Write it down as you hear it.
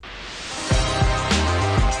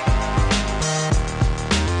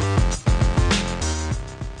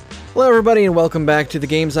Hello, everybody, and welcome back to the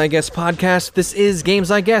Games I Guess podcast. This is Games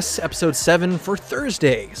I Guess, episode 7 for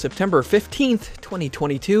Thursday, September 15th,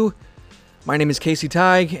 2022. My name is Casey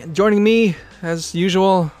Tighe. Joining me, as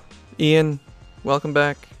usual, Ian. Welcome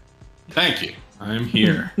back. Thank you. I'm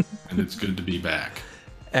here, and it's good to be back.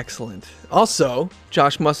 Excellent. Also,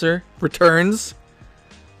 Josh Musser returns.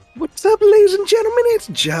 What's up, ladies and gentlemen? It's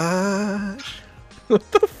Josh. What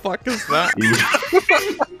the fuck is that?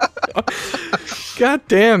 God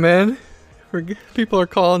damn, man. People are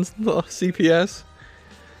calling CPS.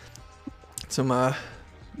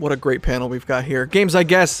 What a great panel we've got here. Games I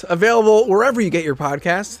Guess, available wherever you get your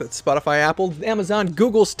podcasts. That's Spotify, Apple, Amazon,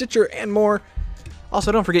 Google, Stitcher, and more.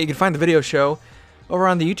 Also, don't forget you can find the video show over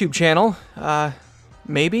on the YouTube channel.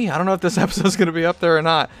 Maybe. I don't know if this episode's going to be up there or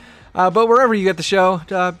not. But wherever you get the show,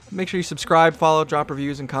 make sure you subscribe, follow, drop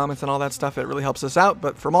reviews and comments and all that stuff. It really helps us out.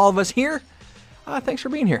 But from all of us here, thanks for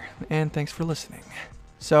being here, and thanks for listening.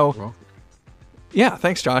 So, yeah,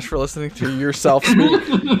 thanks, Josh, for listening to yourself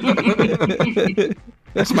speak.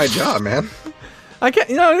 That's my job, man. I can't,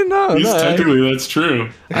 no. Technically, that's true.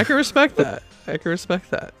 I can respect that.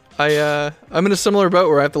 I'm in a similar boat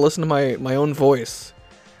where I have to listen to my own voice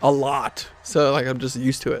a lot, so like I'm just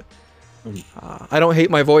used to it. I don't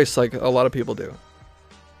hate my voice like a lot of people do.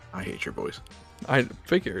 I hate your voice. I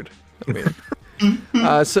figured. I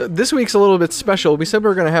mean. So this week's a little bit special. We said we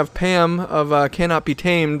were going to have Pam of Cannot Be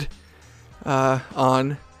Tamed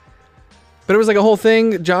on. But it was like a whole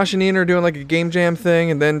thing. Josh and Ian are doing like a game jam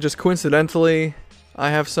thing. And then just coincidentally, I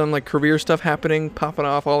have some like career stuff happening, popping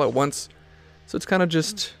off all at once. So it's kind of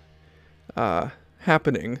just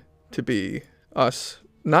happening to be us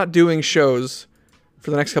not doing shows for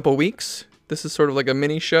the next couple of weeks. This is sort of like a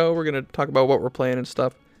mini show. We're going to talk about what we're playing and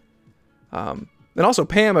stuff. And also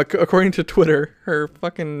Pam, according to Twitter, her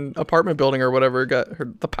fucking apartment building or whatever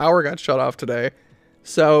the power got shut off today.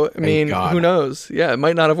 So, I mean, who knows? Yeah, it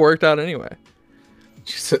might not have worked out anyway.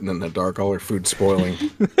 She's sitting in the dark, all her food spoiling.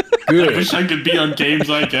 Good. I wish I could be on Games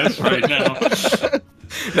I Guess right now.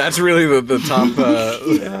 That's really the top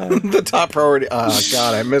the top priority. Oh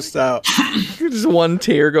God, I missed out. Just one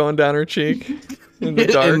tear going down her cheek in the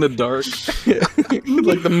dark. In the dark.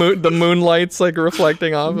 Like the moonlight's like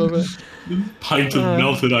reflecting off of it. Pint of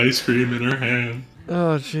melted ice cream in her hand.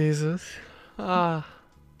 Oh, Jesus. Well,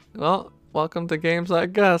 welcome to Games I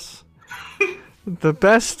Guess. The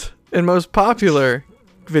best and most popular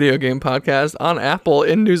video game podcast on Apple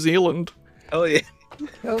in New Zealand. Hell yeah.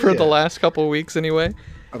 For the last couple weeks, anyway.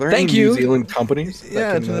 Are there any New Zealand companies?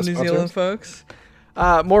 Yeah, to the New Zealand folks.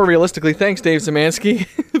 More realistically, thanks, Dave Zemansky,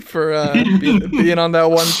 for being on that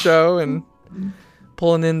one show and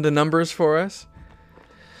pulling in the numbers for us.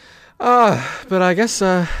 But I guess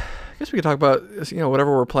we could talk about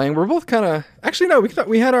whatever we're playing. We're both kind of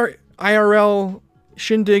we had our IRL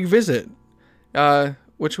shindig visit,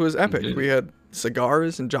 which was epic. We had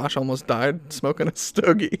cigars and Josh almost died smoking a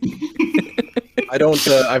stogie.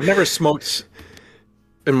 I've never smoked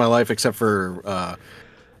in my life except for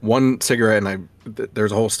one cigarette, and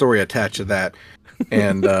there's a whole story attached to that,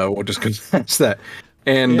 and we'll just confess that.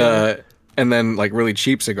 And then like really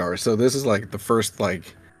cheap cigars. So this is like the first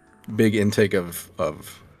like big intake of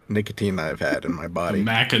nicotine that I've had in my body.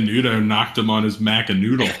 Macanudo knocked him on his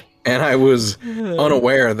Macanudo. And I was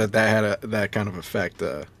unaware that had that kind of effect,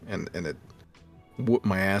 and it whooped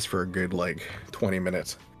my ass for a good like 20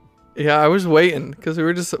 minutes. Yeah, I was waiting because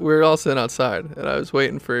we were all sitting outside, and I was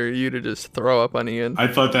waiting for you to just throw up on Ian. I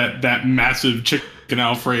thought that massive chicken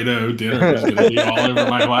Alfredo dinner was gonna be all over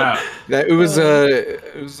my lap. It was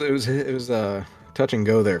touch and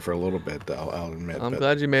go there for a little bit, I'll admit. I'm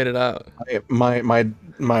glad you made it out.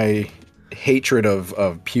 My hatred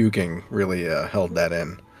of puking really held that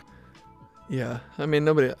in. Yeah, I mean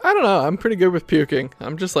I don't know. I'm pretty good with puking.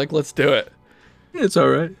 I'm just like, let's do it. It's all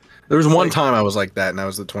right. There was one time I was like that, and that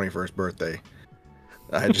was the 21st birthday.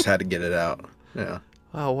 I just had to get it out. Yeah.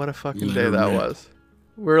 Wow, what a fucking day that was.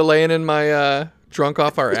 We were laying in my drunk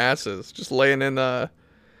off our asses, just laying in my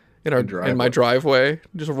driveway,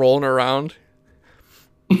 just rolling around.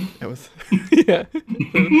 It was yeah.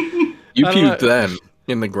 You puked then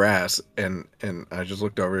in the grass, and I just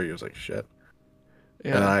looked over. He was like, "Shit."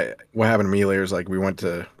 Yeah. And what happened immediately was like we went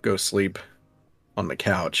to go sleep on the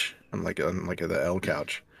couch, on the L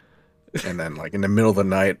couch. And then, like, in the middle of the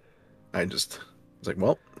night, I was like,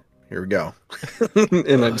 well, here we go.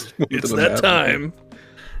 And I just it's that time.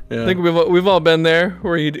 Yeah. I think we've all been there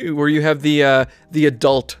where you have the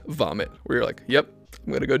adult vomit, where you're like, yep,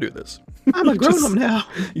 I'm going to go do this. I'm a grown-up now.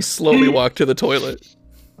 You slowly walk to the toilet.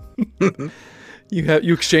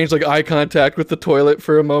 You exchange, like, eye contact with the toilet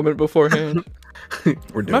for a moment beforehand.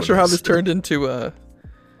 I'm not sure how this turned into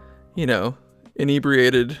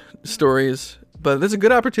inebriated stories. But this is a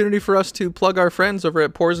good opportunity for us to plug our friends over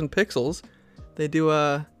at Pores and Pixels. They do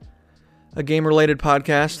a game-related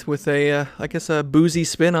podcast with a boozy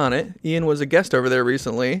spin on it. Ian was a guest over there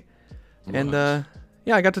recently. And, I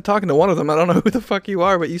got to talking to one of them. I don't know who the fuck you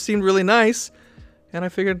are, but you seemed really nice. And I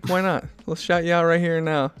figured, why not? Let's shout you out right here and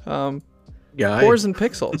now. Pores and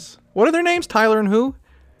Pixels. What are their names? Tyler and who?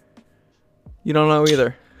 You don't know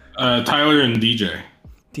either. Tyler and DJ.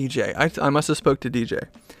 DJ. I must have spoke to DJ.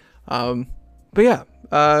 But yeah,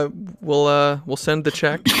 we'll send the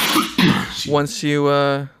check once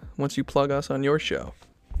you plug us on your show.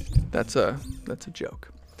 That's a joke.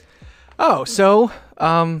 Oh, so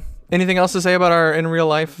anything else to say about our in real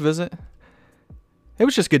life visit? It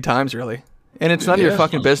was just good times, really, and it's none of your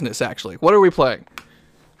fucking business. Actually, what are we playing?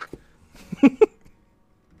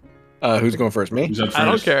 Who's going first? Me? Who's up first? I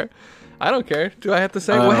don't care. Do I have to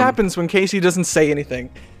say? What happens when Casey doesn't say anything?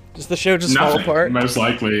 Does the show just fall apart? Most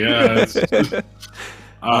likely, yeah.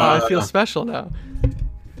 I feel special now.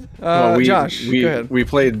 Josh, go ahead. We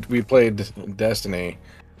played Destiny.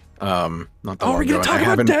 Not that long we're gonna ago, talk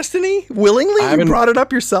about Destiny willingly? You brought it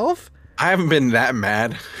up yourself? I haven't been that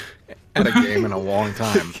mad at a game in a long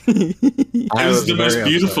time. It was the most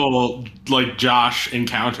beautiful, Josh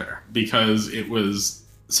encounter because it was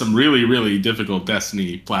some really, really difficult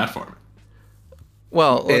Destiny platforming.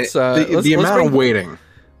 Well, the amount of waiting.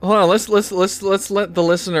 Hold on, let's let the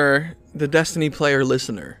listener, the Destiny player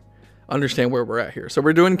listener, understand where we're at here. So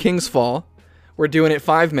we're doing King's Fall. We're doing it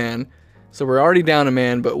 5-man. So we're already down a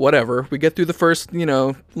man, but whatever. We get through the first,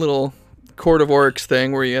 little Court of Orcs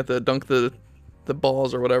thing where you have to dunk the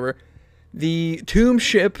balls or whatever. The tomb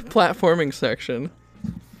ship platforming section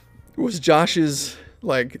was Josh's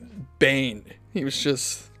bane. He was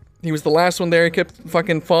the last one there. He kept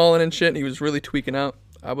fucking falling and shit. And he was really tweaking out.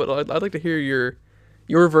 I'd like to hear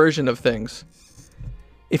your version of things.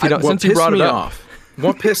 If you don't, since you brought it up.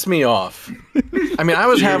 What pissed me off? I mean, I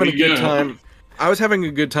was having a good time. I was having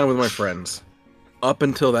a good time with my friends up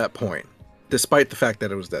until that point, despite the fact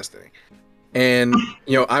that it was Destiny. And,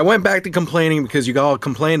 I went back to complaining because you all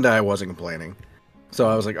complained that I wasn't complaining. So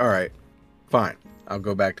I was like, all right, fine. I'll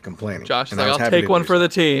go back to complaining. Josh is like, I'll take one for the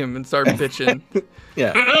team and start bitching.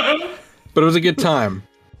 Yeah. But it was a good time.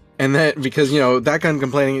 And that, because, that kind of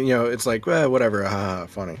complaining, it's like, well, whatever,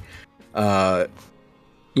 funny.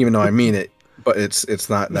 Even though I mean it, but it's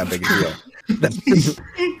not that big a deal.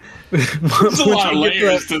 There's a lot of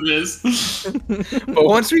layers to this. But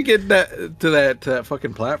once we get to that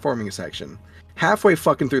fucking platforming section, halfway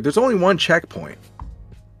fucking through, there's only one checkpoint.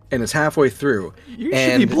 And it's halfway through. You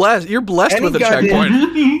should be blessed. You're blessed with a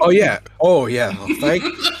checkpoint. Oh yeah. Thank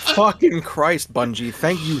fucking Christ, Bungie.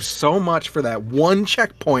 Thank you so much for that one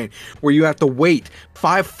checkpoint where you have to wait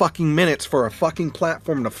 5 fucking minutes for a fucking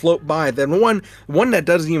platform to float by. Then one that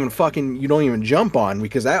doesn't even you don't even jump on,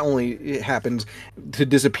 because that only happens to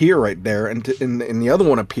disappear right there, and the other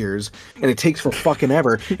one appears, and it takes for fucking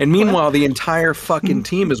ever. And meanwhile, the entire fucking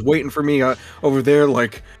team is waiting for me over there,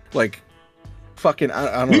 like. Fucking,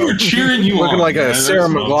 I don't know. We were cheering you looking on, like a Sarah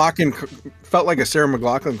McLachlan, felt like a Sarah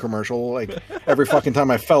McLachlan commercial. Like every fucking time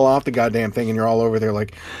I fell off the goddamn thing, and you're all over there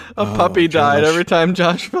like a puppy died every time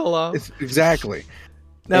Josh fell off. Exactly.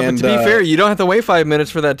 Now, but to be fair, you don't have to wait 5 minutes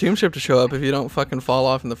for that tomb ship to show up if you don't fucking fall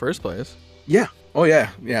off in the first place. Yeah. Oh yeah.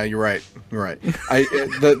 Yeah. You're right.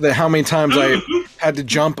 The how many times I had to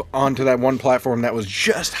jump onto that one platform that was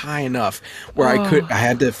just high enough where I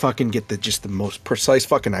had to fucking get the most precise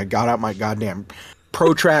fucking. I got out my goddamn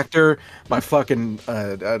protractor, my fucking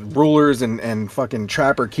rulers and fucking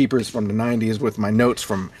trapper keepers from the 90s with my notes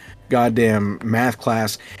from goddamn math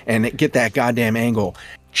class, and get that goddamn angle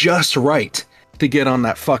just right to get on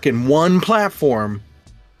that fucking one platform.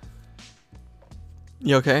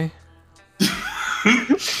 You okay?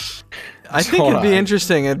 I think it'd be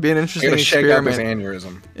interesting. It'd be an interesting experiment. Shake out this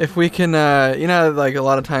aneurysm. If we can, like a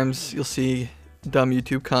lot of times you'll see dumb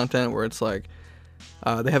YouTube content where it's like,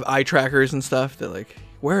 they have eye trackers and stuff. They're like,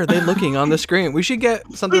 where are they looking on the screen? We should get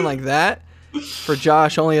something like that for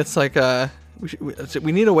Josh. Only it's like,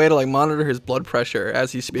 we need a way to monitor his blood pressure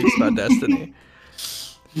as he speaks about Destiny.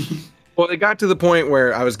 Well, it got to the point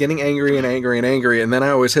where I was getting angry, and then I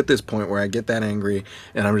always hit this point where I get that angry,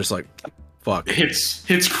 and I'm just like, fuck.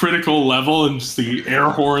 Hits critical level and just the air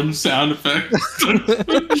horn sound effect.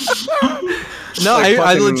 No,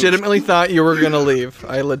 I legitimately thought you were going to leave.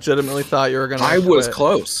 I legitimately thought you were going to I was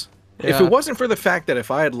close. Yeah. If it wasn't for the fact that if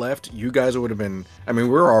I had left, you guys would have been... I mean,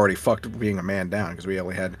 we were already fucked being a man down because we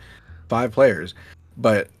only had 5 players.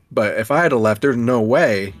 But if I had left, there's no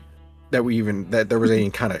way that there was any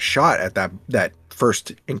kind of shot at the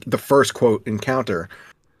first quote encounter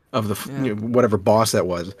of the whatever boss that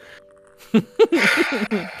was.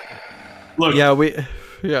 Look,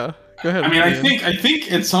 yeah. Go ahead. I mean, I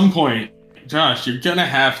think at some point, Josh, you're gonna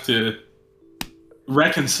have to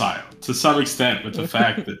reconcile to some extent with the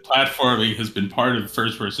fact that platforming has been part of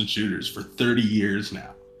first-person shooters for 30 years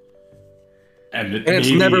now, and it's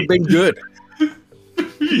never been good.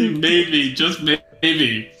 Maybe, just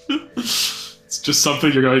maybe, it's just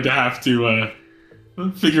something you're going to have to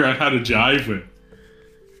figure out how to jive with.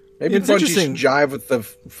 Maybe Bungie should jive with the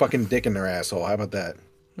fucking dick in their asshole. How about that?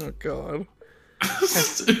 Oh God.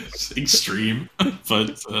 Extreme,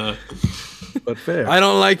 but fair. I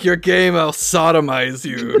don't like your game. I'll sodomize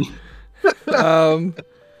you.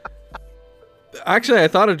 Actually, I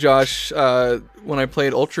thought of Josh when I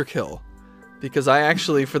played Ultra Kill, because I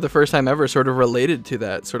actually, for the first time ever, sort of related to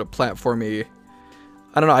that sort of platformy.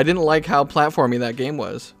 I don't know. I didn't like how platformy that game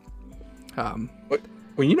was. Well,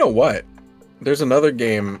 you know what? There's another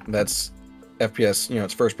game that's FPS.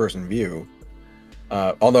 It's first-person view.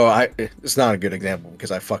 Although it's not a good example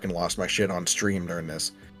because I fucking lost my shit on stream during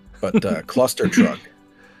this. But Cluster Truck,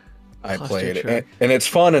 I played, and it's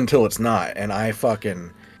fun until it's not. And I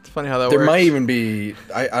fucking. It's funny how that there works. might even be.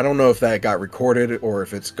 I don't know if that got recorded or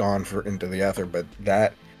if it's gone into the ether, but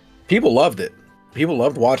that people loved it. People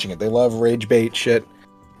loved watching it. They love rage bait shit,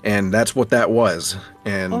 and that's what that was.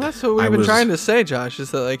 And that's what we've been trying to say, Josh.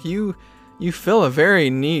 Is that like you fill a very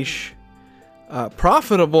niche,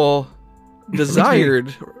 profitable.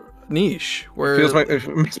 Desired niche where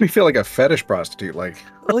it makes me feel like a fetish prostitute. Like,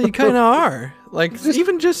 well, you kind of are. Like,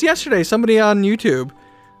 even just yesterday, somebody on YouTube,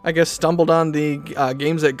 I guess, stumbled on the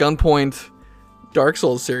Games at Gunpoint Dark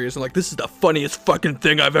Souls series and like, this is the funniest fucking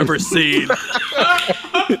thing I've ever seen.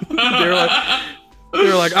 they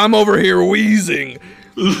were like, I'm over here wheezing.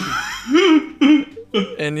 And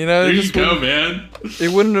there you go, man.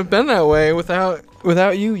 It wouldn't have been that way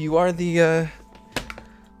without you. You are the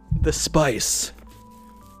spice.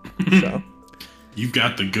 So you've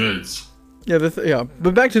got the goods. Yeah,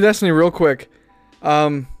 but back to Destiny real quick.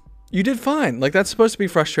 You did fine. Like, that's supposed to be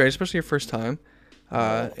frustrating, especially your first time.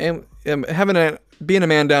 And being a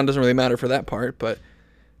man down doesn't really matter for that part, but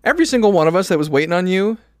every single one of us that was waiting on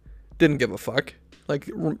you didn't give a fuck. Like,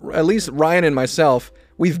 at least Ryan and myself,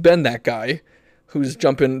 we've been that guy who's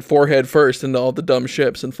jumping forehead first into all the dumb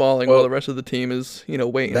ships and falling while the rest of the team is,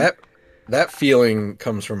 waiting. That feeling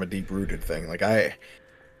comes from a deep-rooted thing. Like,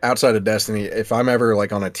 outside of Destiny, if I'm ever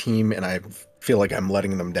like on a team and I feel like I'm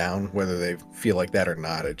letting them down, whether they feel like that or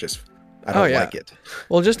not, I don't like it.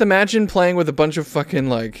 Well, just imagine playing with a bunch of fucking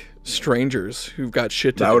like strangers who've got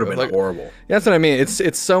shit to do. That would have been horrible. Yeah, that's what I mean.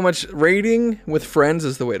 It's so much raiding with friends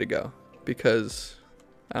is the way to go, because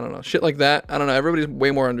I don't know, shit like that. I don't know. Everybody's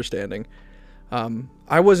way more understanding.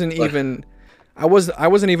 I wasn't even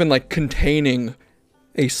like containing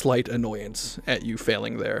a slight annoyance at you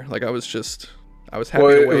failing there. Like, I was happy to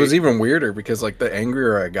wait. It was even weirder because like the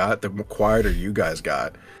angrier I got, the quieter you guys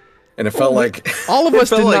got, and it felt like all of us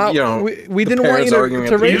did not. We didn't want you to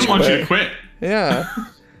rage. We didn't want you to quit. Yeah,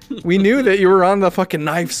 we knew that you were on the fucking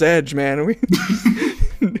knife's edge, man. We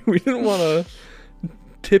didn't want to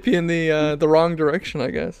tip you in the wrong direction,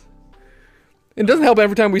 I guess. It doesn't help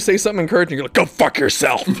every time we say something encouraging. You're like, go fuck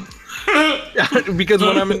yourself.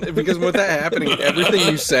 because with that happening, everything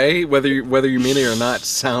you say, whether you mean it or not,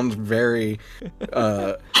 sounds very,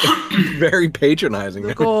 very patronizing.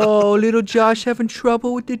 Like, oh, little Josh having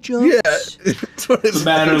trouble with the jumps. Yeah, what's the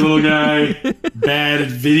matter, little guy? Bad at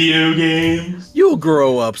video games. You'll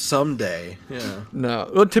grow up someday. Yeah. No,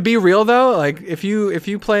 well, to be real though, like if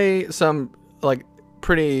you play some like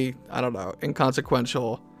pretty, I don't know,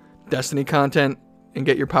 inconsequential Destiny content and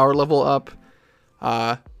get your power level up,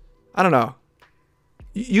 I don't know.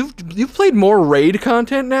 You've played more raid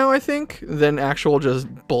content now, I think, than actual just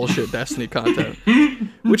bullshit Destiny content,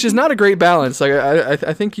 which is not a great balance. Like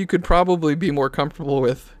I think you could probably be more comfortable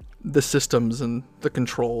with the systems and the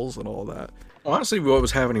controls and all that. Honestly, what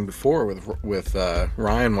was happening before with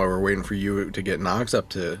Ryan while we're waiting for you to get Nox up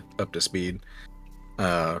to speed,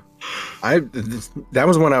 that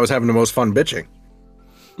was when I was having the most fun bitching.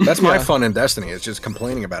 That's my fun in Destiny. It's just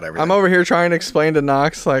complaining about everything. I'm over here trying to explain to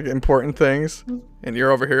Nox like important things, and you're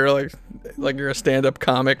over here like you're a stand-up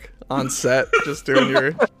comic on set, just doing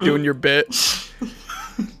your bit.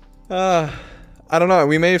 I don't know.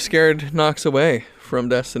 We may have scared Nox away from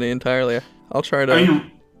Destiny entirely. I'll try to. I mean,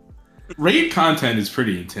 raid content is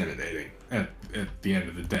pretty intimidating at the end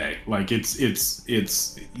of the day. Like it's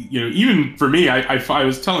even for me. I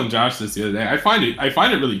was telling Josh this the other day. I find it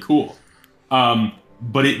really cool.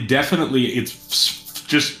 But it's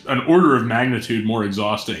just an order of magnitude more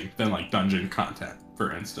exhausting than like dungeon content,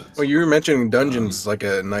 for instance. Well, you were mentioning dungeons like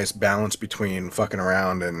a nice balance between fucking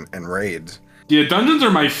around and raids. Yeah, dungeons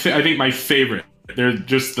are I think my favorite. They're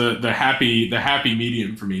just the happy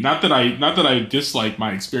medium for me. Not that I dislike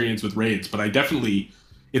my experience with raids, but I definitely,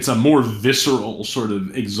 it's a more visceral sort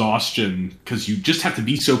of exhaustion because you just have to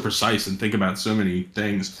be so precise and think about so many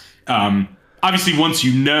things. Obviously, once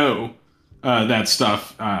you know that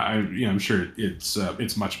stuff, I'm sure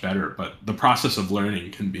it's much better. But the process of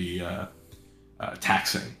learning can be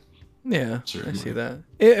taxing. Yeah, certainly. I see that.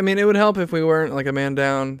 It would help if we weren't like a man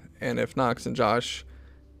down, and if Nox and Josh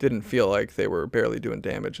didn't feel like they were barely doing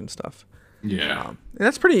damage and stuff. Yeah, and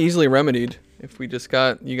that's pretty easily remedied if we just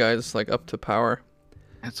got you guys like up to power.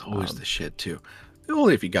 That's always the shit too.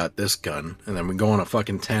 Only if you got this gun, and then we go on a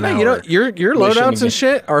fucking 10 hour. You know, your loadouts and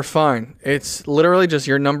shit are fine. It's literally just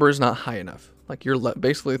your number is not high enough. Like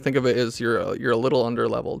basically think of it as you're a little under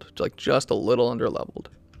leveled, like just a little under leveled.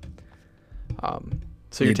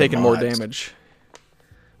 So you're taking more damage.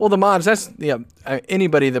 Well, the mods,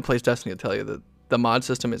 anybody that plays Destiny will tell you that the mod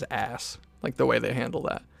system is ass, like the way they handle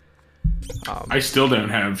that. I still don't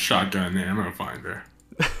have shotgun ammo finder.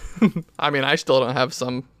 I still don't have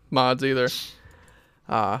some mods either.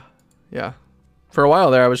 Yeah. For a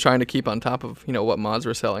while there, I was trying to keep on top of, what mods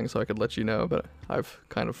were selling so I could let you know, but I've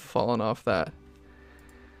kind of fallen off that.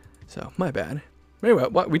 So, my bad. Anyway,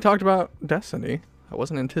 we talked about Destiny. I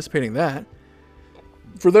wasn't anticipating that.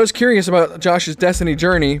 For those curious about Josh's Destiny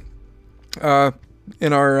journey,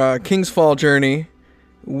 in our King's Fall journey,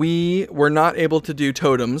 we were not able to do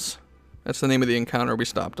totems. That's the name of the encounter we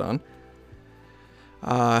stopped on.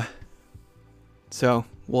 So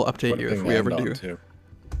we'll update you if we ever do. Too.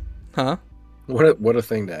 Huh? What a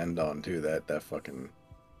thing to end on too. That fucking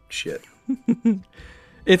shit.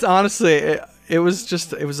 It's honestly, it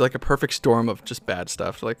was like a perfect storm of just bad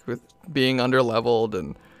stuff, like with being underleveled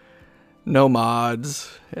and no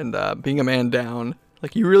mods and being a man down.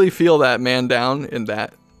 Like you really feel that man down in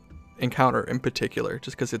that encounter in particular,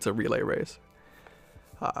 just because it's a relay race.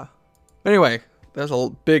 Anyway, that's a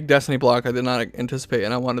big Destiny block I did not anticipate,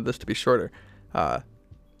 and I wanted this to be shorter.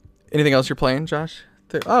 Anything else you're playing, Josh?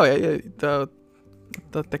 The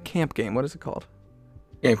camp game. What is it called?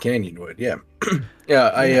 Camp Canyonwood. Yeah,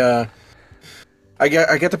 yeah. I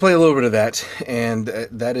get to play a little bit of that, and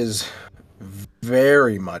that is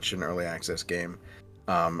very much an early access game.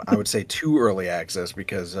 I would say too early access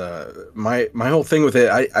because my whole thing with it,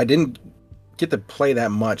 I didn't get to play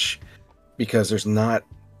that much because there's not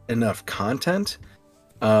enough content,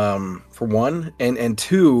 for one, and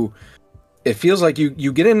two, it feels like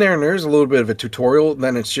you get in there and there's a little bit of a tutorial,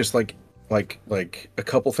 then it's just like a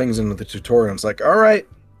couple things into the tutorial, and it's like, all right,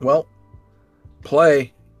 well,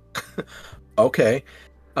 play. Okay.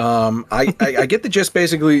 I get the gist.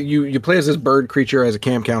 Basically, you play as this bird creature as a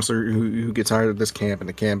camp counselor who gets hired at this camp, and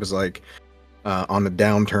the camp is like on the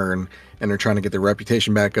downturn, and they're trying to get their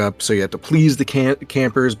reputation back up. So you have to please the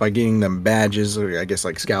campers by getting them badges, or I guess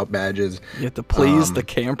like scout badges. You have to please the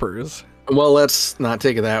campers. Well, let's not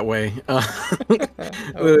take it that way.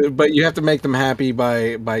 But you have to make them happy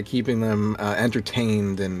by keeping them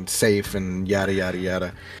entertained and safe and yada yada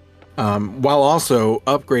yada, while also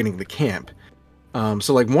upgrading the camp.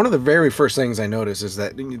 So like one of the very first things I noticed is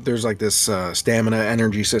that there's like this stamina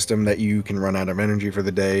energy system that you can run out of energy for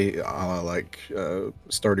the day, like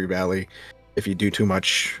Stardew Valley, if you do too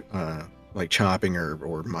much like chopping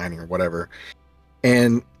or mining or whatever.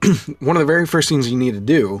 And one of the very first things you need to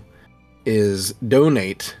do is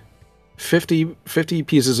donate 50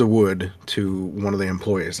 pieces of wood to one of the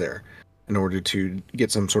employees there in order to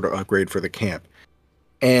get some sort of upgrade for the camp.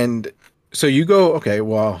 And so you go, okay,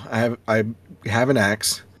 well, I have an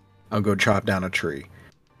axe. I'll go chop down a tree.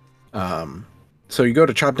 So you go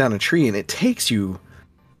to chop down a tree, and it takes you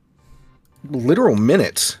literal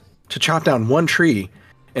minutes to chop down one tree,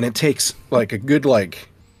 and it takes like a good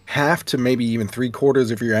half to maybe even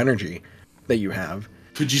 3/4 of your energy that you have.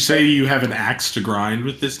 Could you say you have an axe to grind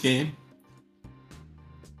with this game?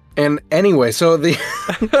 And anyway, so the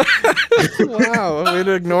wow, way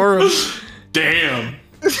to ignore him. Damn.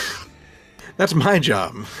 That's my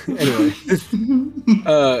job. Anyway.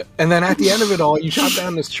 And then at the end of it all, you chop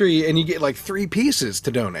down this tree and you get like 3 pieces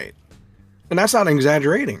to donate. And that's not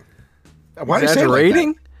exaggerating. Why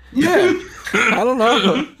exaggerating? Yeah. I don't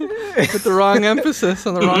know. Put the wrong emphasis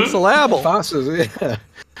on the wrong syllable. Yeah.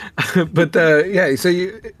 But yeah, so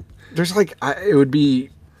there's it would be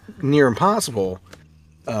near impossible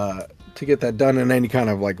to get that done in any kind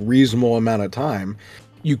of like reasonable amount of time.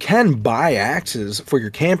 You can buy axes for your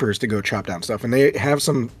campers to go chop down stuff, and they have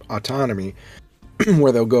some autonomy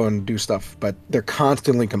where they'll go and do stuff, but they're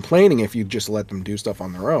constantly complaining if you just let them do stuff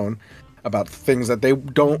on their own about things that they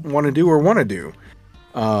don't want to do or want to do.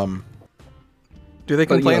 Do they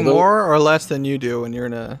complain more or less than you do when you're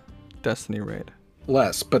in a Destiny raid?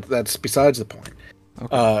 Less, but that's besides the point.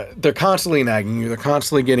 Okay. They're constantly nagging you. They're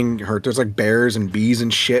constantly getting hurt. There's like bears and bees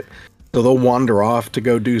and shit. So they'll wander off to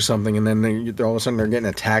go do something, and then they're all of a sudden they're getting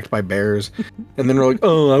attacked by bears, and then they're like,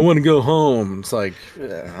 "Oh, I want to go home." It's like,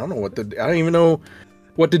 I don't know I don't even know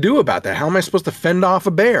what to do about that. How am I supposed to fend off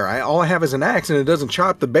a bear? All I have is an axe, and it doesn't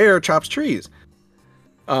chop the bear. It chops trees.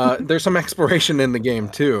 There's some exploration in the game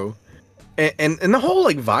too. And the whole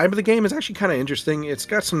like vibe of the game is actually kind of interesting. It's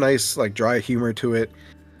got some nice like dry humor to it.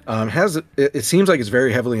 It seems like it's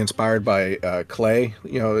very heavily inspired by Clay,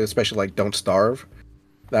 especially like Don't Starve,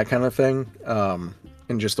 that kind of thing,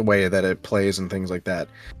 and just the way that it plays and things like that.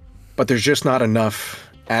 But there's just not enough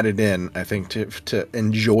added in, I think, to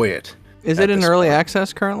enjoy it. Is it in early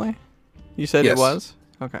access currently? You said Yes. It was?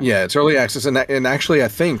 Okay. Yeah, it's early access, and actually I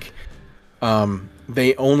think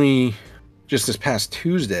they only just this past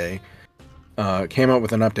Tuesday came out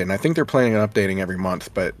with an update, and I think they're planning on updating every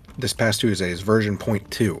month, but this past Tuesday is version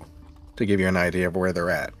 0.2, to give you an idea of where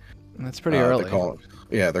they're at. That's pretty early.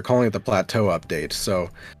 They're calling it the plateau update, so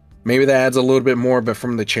maybe that adds a little bit more, but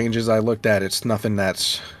from the changes I looked at, it's nothing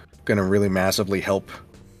that's going to really massively help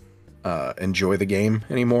enjoy the game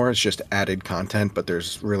anymore. It's just added content, but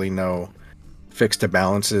there's really no fix to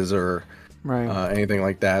balances or anything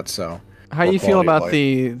like that. So how do you feel about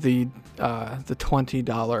the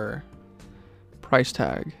 $20 price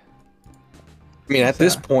tag? I mean, at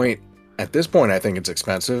this point, I think it's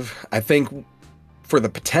expensive. I think for the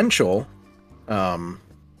potential, that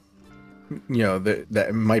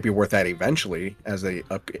it might be worth that eventually as they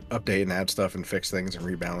update and add stuff and fix things and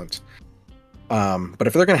rebalance. But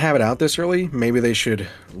if they're going to have it out this early, maybe they should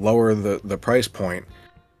lower the price point,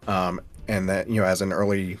 and that as an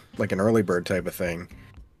early bird type of thing.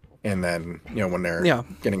 And then, when they're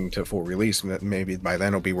getting to full release, maybe by then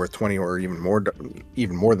it'll be worth 20 or even more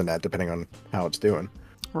than that, depending on how it's doing.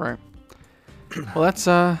 Right. Well, that's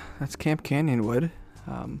Camp Canyonwood.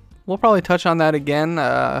 We'll probably touch on that again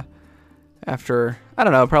after, I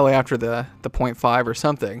don't know, probably after the 0.5 or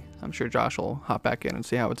something. I'm sure Josh will hop back in and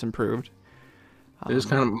see how it's improved. It is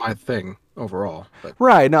kind of my thing overall. But.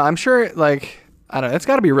 Right. No, I'm sure, like, I don't know, it's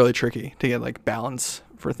got to be really tricky to get, like, balance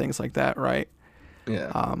for things like that, right?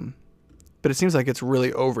 Yeah. But it seems like it's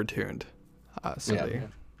really overtuned. I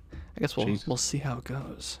guess we'll see how it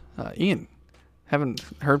goes. Ian, haven't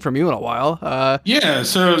heard from you in a while.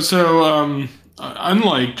 So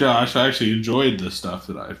unlike Josh, I actually enjoyed the stuff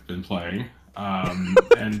that I've been playing. And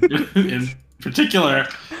in particular,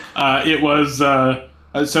 it was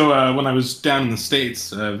when I was down in the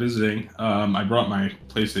States visiting, I brought my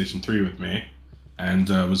PlayStation 3 with me and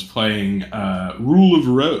was playing Rule of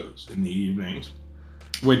Rose in the evenings,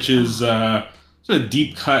 which is sort of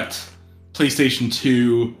deep cut PlayStation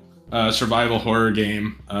 2 survival horror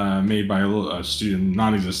game made by a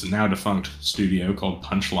non-existent, now defunct studio called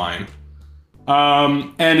Punchline.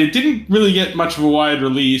 And it didn't really get much of a wide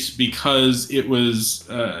release because it was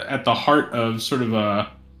at the heart of sort of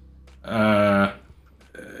a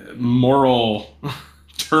moral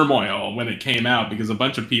turmoil when it came out, because a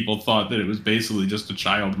bunch of people thought that it was basically just a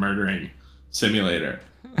child murdering simulator,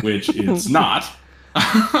 which it's not.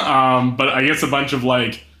 But I guess a bunch of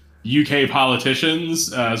like UK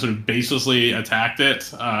politicians sort of baselessly attacked it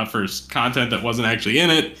for content that wasn't actually in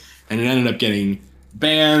it, and it ended up getting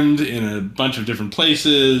banned in a bunch of different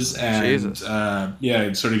places, and it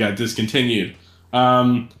sort of got discontinued.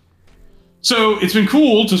 So it's been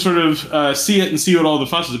cool to sort of see it and see what all the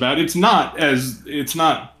fuss is about. It's not. I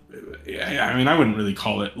mean, I wouldn't really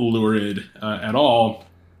call it lurid at all.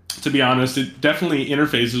 To be honest, it definitely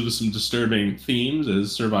interfaces with some disturbing themes,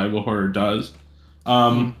 as survival horror does.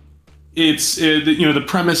 The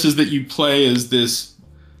premise is that you play as this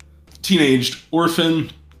teenaged orphan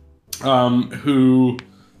who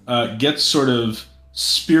gets sort of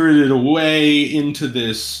spirited away into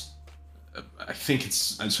this, I think it's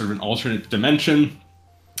sort of an alternate dimension,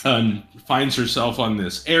 finds herself on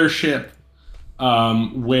this airship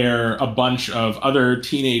where a bunch of other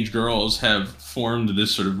teenage girls have formed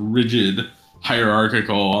this sort of rigid,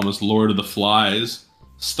 hierarchical, almost Lord of the Flies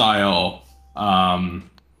style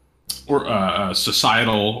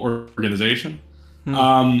societal organization.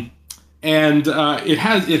 And it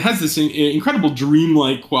has this incredible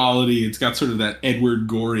dreamlike quality. It's got sort of that Edward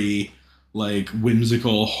Gorey, like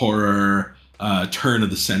whimsical horror, turn of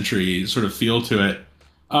the century sort of feel to it.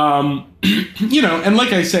 And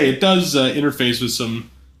like I say, it does interface with some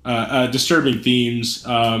disturbing themes.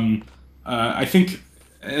 I think,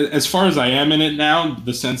 as far as I am in it now,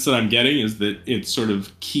 the sense that I'm getting is that its sort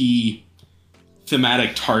of key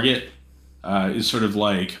thematic target is sort of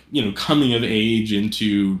like, coming of age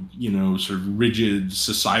into, sort of rigid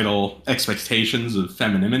societal expectations of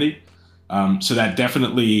femininity. So that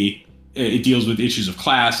definitely, it deals with issues of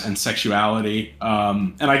class and sexuality.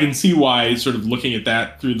 And I can see why sort of looking at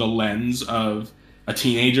that through the lens of a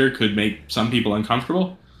teenager could make some people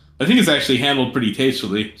uncomfortable. I think it's actually handled pretty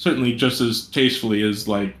tastefully, certainly just as tastefully as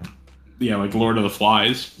like Lord of the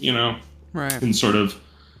Flies, right. And sort of,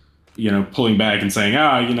 pulling back and saying,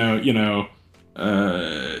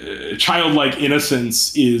 childlike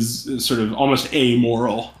innocence is sort of almost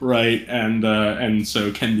amoral, right? And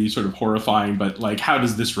so can be sort of horrifying, but like, how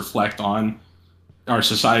does this reflect on our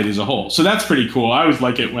society as a whole? So that's pretty cool. I always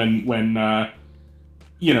like it when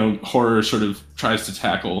horror sort of tries to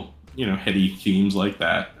tackle, heady themes like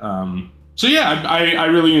that. So yeah,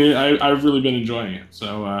 I've really been enjoying it.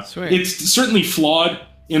 So it's certainly flawed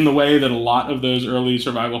in the way that a lot of those early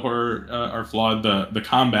survival horror are flawed. The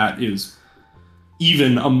combat is,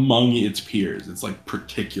 even among its peers, it's like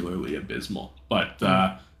particularly abysmal. But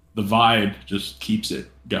the vibe just keeps it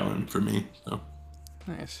going for me. So.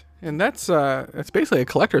 Nice. And that's basically a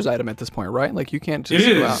collector's item at this point, right? Like you can't just.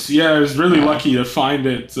 It is. Yeah, I was really lucky to find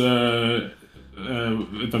it at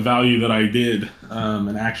the value that I did,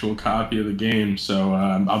 an actual copy of the game. So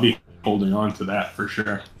I'll be holding on to that for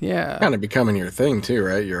sure. Yeah. Kind of becoming your thing too,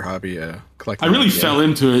 right? Your hobby collecting. I really fell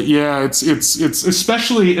into it. Yeah, it's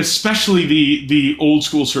especially the old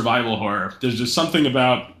school survival horror. There's just something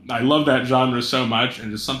about, I love that genre so much,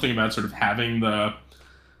 and just something about sort of having a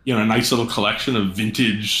nice little collection of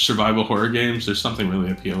vintage survival horror games. There's something really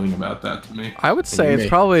appealing about that to me. I would say it's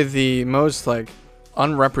probably the most like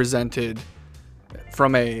unrepresented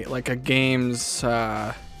from a game's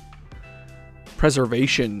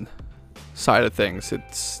preservation side of things.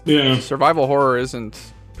 It's survival horror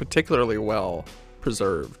isn't particularly well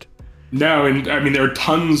preserved. No, and I mean there are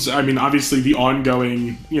tons. I mean, obviously the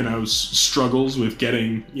ongoing struggles with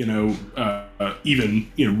getting even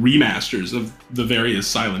remasters of the various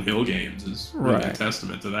Silent Hill games is really a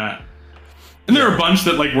testament to that. And there are a bunch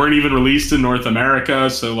that like weren't even released in North America.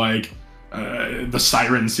 So like the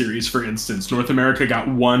Siren series, for instance, North America got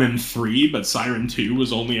 1 and 3, but Siren 2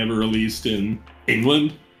 was only ever released in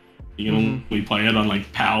England. You can only play it on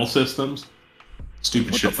like PAL systems.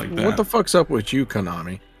 Stupid shit like that. What the fuck's up with you,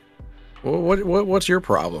 Konami? What's your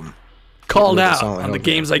problem? Called out on the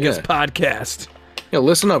Games Like Us podcast. Yeah,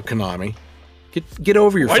 listen up, Konami. Get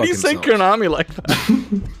over your. Why do you say selves. Konami like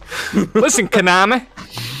that? Listen, Konami.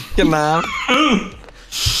 Konami.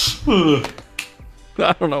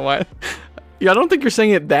 I don't know why. Yeah, I don't think you're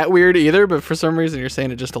saying it that weird either, but for some reason you're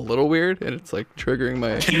saying it just a little weird, and it's like triggering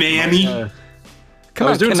my. Konami. Come I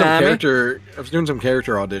on, was doing Konami. I was doing some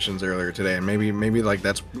character auditions earlier today, and maybe like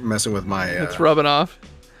that's messing with my. It's rubbing off.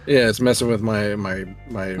 Yeah, it's messing with my.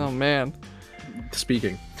 Oh man.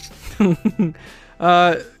 Speaking.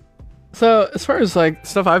 So as far as like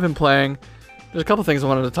stuff I've been playing, there's a couple things I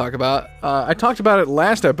wanted to talk about. I talked about it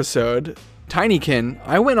last episode. Tinykin.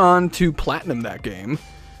 I went on to platinum that game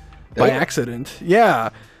by accident. Yeah.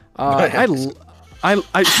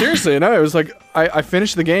 I seriously, no, it was like I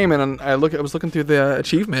finished the game and I was looking through the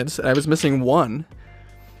achievements and I was missing one.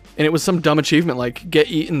 And it was some dumb achievement like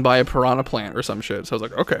get eaten by a piranha plant or some shit. So I was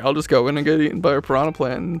like, okay, I'll just go in and get eaten by a piranha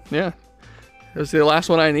plant. And yeah. It was the last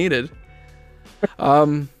one I needed.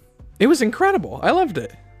 It was incredible. I loved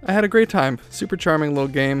it. I had a great time. Super charming little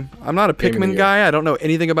game. I'm not a Pikmin guy. I don't know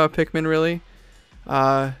anything about Pikmin really.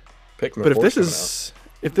 Pikmin but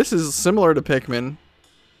if this is similar to Pikmin,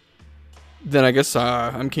 then I guess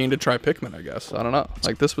I'm keen to try Pikmin, I guess. I don't know.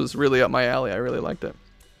 Like this was really up my alley. I really liked it.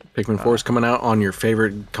 Pikmin 4 is coming out on your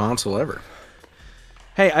favorite console ever.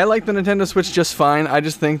 Hey, I like the Nintendo Switch just fine. I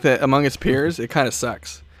just think that among its peers, it kind of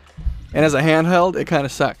sucks. And as a handheld, it kind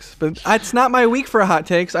of sucks. But it's not my week for hot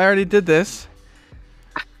takes. I already did this.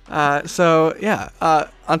 So yeah,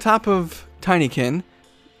 on top of Tinykin,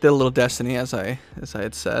 did a little Destiny as I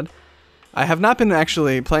had said. I have not been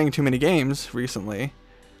actually playing too many games recently.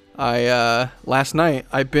 Last night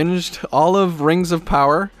I binged all of Rings of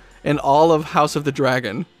Power and all of House of the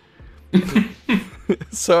Dragon.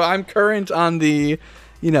 So I'm current on the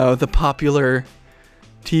popular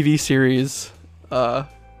TV series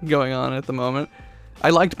going on at the moment. I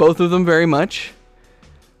liked both of them very much.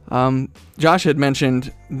 Josh had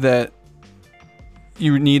mentioned that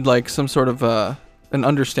you need like some sort of an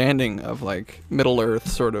understanding of like Middle Earth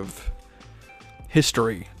sort of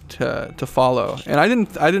history to follow, and I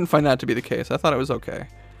didn't find that to be the case. I thought it was okay.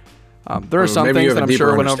 There are some things that I'm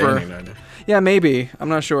sure went over. Yeah, maybe. I'm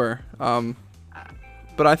not sure.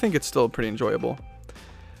 But I think it's still pretty enjoyable.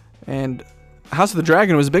 And House of the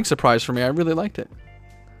Dragon was a big surprise for me. I really liked it.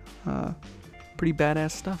 Pretty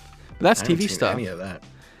badass stuff. But that's TV stuff. Any of that.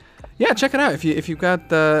 Yeah, check it out if you've got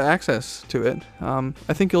the access to it.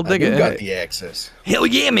 I think you'll dig it. Got the access. Hell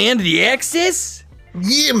yeah, man! The access.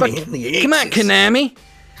 Yeah, man. The access. Come on, Konami.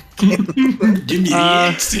 Give me the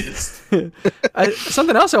access.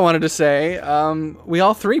 Something else I wanted to say. We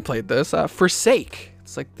all three played this. Forsake.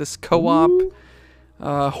 It's like this co-op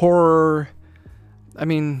horror. I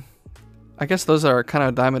mean, I guess those are kind of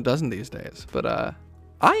a dime a dozen these days. But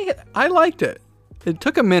I liked it. It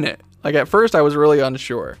took a minute. Like at first, I was really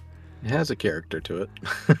unsure. It has a character to it.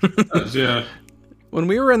 Yeah. When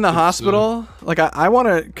we were in the hospital, like I want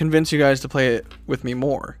to convince you guys to play it with me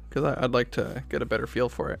more because I'd like to get a better feel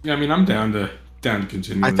for it. Yeah, I mean, I'm down to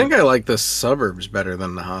continue. I think I like the suburbs better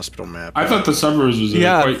than the hospital map. I thought the suburbs was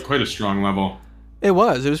quite a strong level. It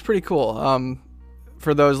was pretty cool.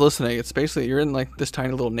 For those listening, it's basically you're in like this tiny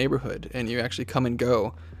little neighborhood and you actually come and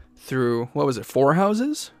go through, what was it, 4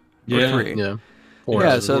 houses? Yeah. Or 3? Yeah.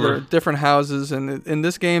 So there are different houses, and in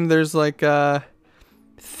this game there's like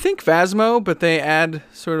think Phasmo, but they add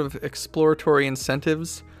sort of exploratory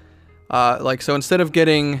incentives. Like so instead of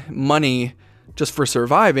getting money just for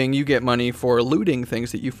surviving, you get money for looting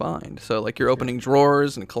things that you find. So like you're opening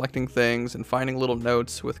drawers and collecting things and finding little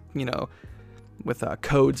notes with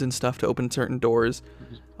codes and stuff to open certain doors.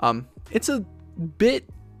 It's a bit,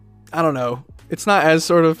 I don't know. It's not as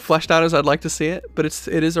sort of fleshed out as I'd like to see it, but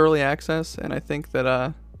it is early access, and I think that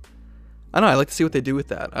I don't know. I like to see what they do with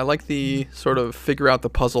that. I like the sort of figure out the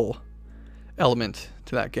puzzle element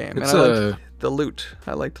to that game, and I like the loot.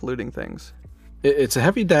 I liked looting things. It's a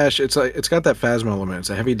heavy dash. It's got that Phasmo element. It's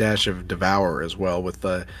a heavy dash of Devour as well, with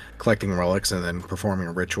the collecting relics and then performing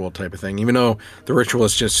a ritual type of thing. Even though the ritual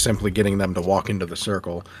is just simply getting them to walk into the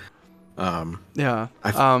circle. Yeah.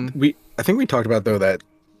 I think we talked about though that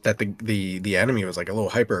the enemy was like a little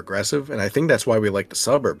hyper aggressive, and I think that's why we like the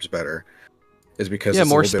suburbs better. Is because it's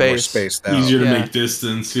more a little bit more spaced out. Easier to make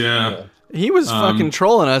distance. Yeah. He was fucking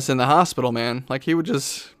trolling us in the hospital, man. Like he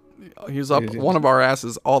was up one of our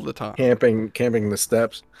asses all the time. Camping the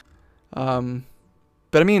steps. But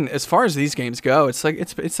I mean, as far as these games go, it's like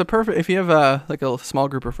it's the perfect. If you have like a small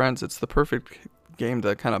group of friends, it's the perfect game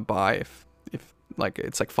to kind of buy. If like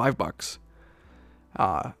it's like $5.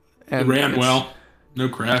 And it ran well. No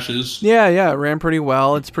crashes. Yeah, it ran pretty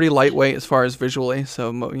well. It's pretty lightweight as far as visually,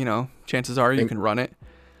 so chances are you can run it.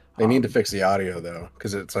 They need to fix the audio though,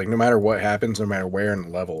 because it's like no matter what happens, no matter where in the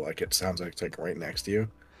level, like it sounds like it's like right next to you.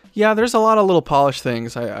 Yeah, there's a lot of little polished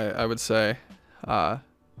things. I would say.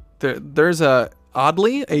 There's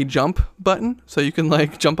oddly a jump button, so you can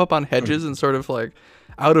like jump up on hedges and sort of like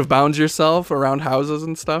out of bounds yourself around houses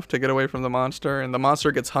and stuff to get away from the monster. And the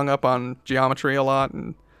monster gets hung up on geometry a lot.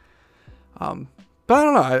 And but I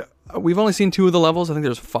don't know. We've only seen 2 of the levels. I think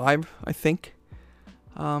there's 5. I think.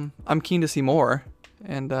 I'm keen to see more,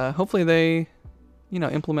 and hopefully they,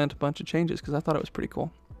 implement a bunch of changes because I thought it was pretty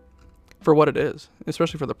cool for what it is,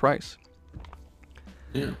 especially for the price.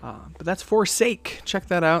 Yeah. But that's Forsake. Check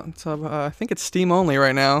that out. It's I think it's Steam only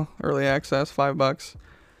right now, early access, $5.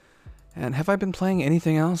 And have I been playing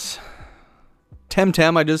anything else?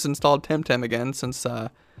 Temtem. I just installed Temtem again since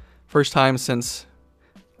first time since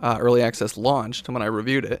early access launched when I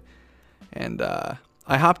reviewed it, and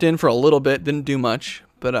I hopped in for a little bit, didn't do much,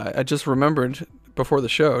 but I just remembered before the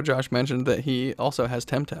show, Josh mentioned that he also has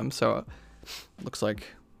Temtem, so it looks like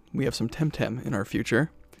we have some Temtem in our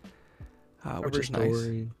future, which is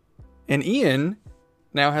nice. And Ian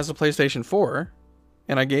now has a PlayStation 4,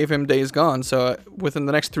 and I gave him Days Gone, so within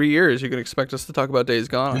the next 3 years, you can expect us to talk about Days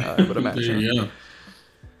Gone, I would imagine. Yeah.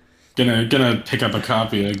 Gonna pick up a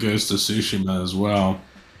copy of Ghost of Tsushima as well.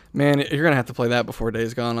 Man, you're gonna have to play that before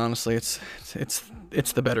Days Gone. Honestly, it's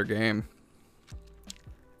the better game.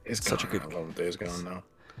 It's such a good. I love Days Gone though.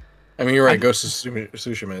 I mean, you're right. Ghost of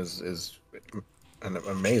Tsushima is an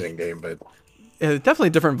amazing game, but yeah, definitely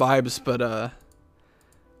different vibes. But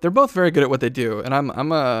they're both very good at what they do. And I don't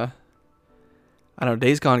know.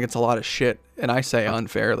 Days Gone gets a lot of shit, and I say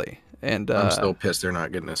unfairly. And I'm still pissed they're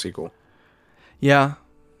not getting a sequel. Yeah.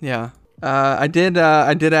 I did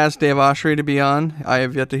ask Dave Oshry to be on. I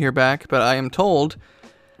have yet to hear back, but I'm not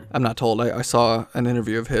told. I saw an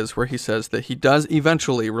interview of his where he says that he does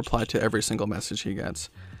eventually reply to every single message he gets.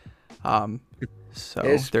 So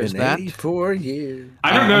there's that. 84 years.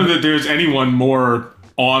 I don't know that there's anyone more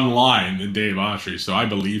online than Dave Oshry, so I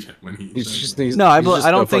believe him when he says it. No, I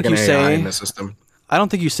don't think you say in the system. I don't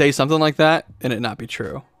think you say something like that and it not be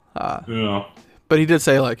true. Yeah. But he did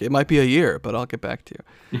say, like, it might be a year, but I'll get back to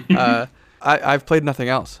you. I've played nothing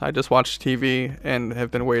else. I just watched TV and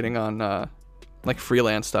have been waiting on, like,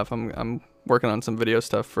 freelance stuff. I'm working on some video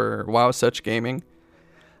stuff for Wow Such Gaming.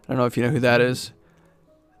 I don't know if you know who that is.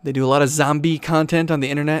 They do a lot of zombie content on the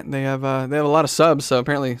internet, and they have a lot of subs. So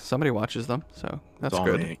apparently somebody watches them. So that's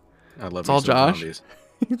good. Me. I love it's all Josh. Zombies.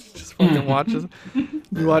 He just fucking watches.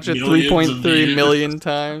 You watch it 3.3 million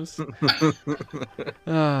times.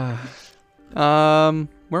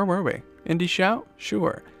 Where were we? Indie shout?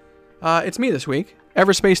 Sure. It's me this week.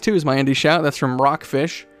 Everspace 2 is my indie shout. That's from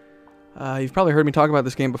Rockfish. You've probably heard me talk about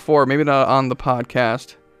this game before, maybe not on the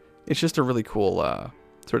podcast. It's just a really cool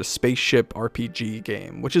sort of spaceship RPG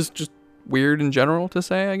game, which is just weird in general to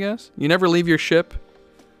say, I guess. You never leave your ship.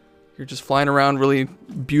 You're just flying around really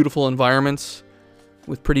beautiful environments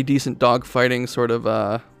with pretty decent dogfighting sort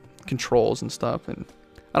of controls and stuff. And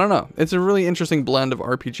I don't know. It's a really interesting blend of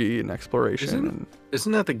RPG and exploration.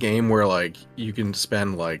 Isn't that the game where like you can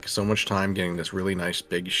spend like so much time getting this really nice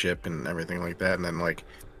big ship and everything like that, and then like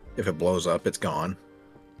if it blows up, it's gone?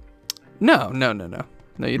 No, you don't.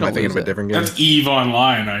 Am I thinking of a different game? That's EVE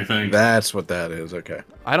Online, I think. That's what that is. Okay.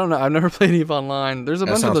 I don't know. I've never played EVE Online. There's a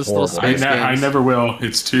bunch of those little space games. I never will.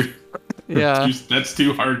 It's too. Yeah. That's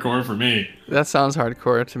too hardcore for me. That sounds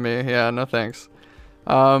hardcore to me. Yeah, no thanks.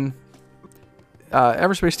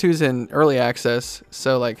 Everspace 2 is in early access,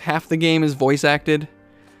 so like half the game is voice acted,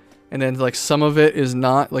 and then like some of it is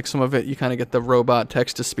not. Like some of it you kind of get the robot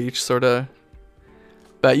text to speech sort of.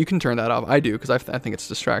 But you can turn that off. I do because I think it's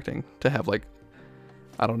distracting to have like,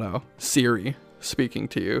 I don't know, Siri speaking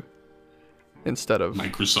to you instead of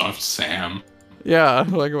Microsoft Sam. Yeah,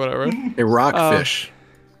 like whatever. Hey, Rockfish,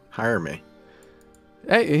 hire me.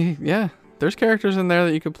 Hey, yeah, there's characters in there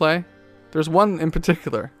that you could play. There's one in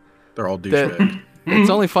particular. They're all douchebags. It's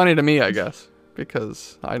only funny to me, I guess,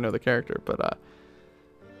 because I know the character. But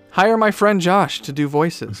hire my friend Josh to do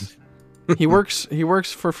voices. He works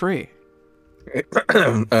for free.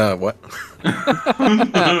 What?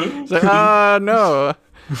 It's like, no.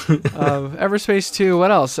 Everspace 2,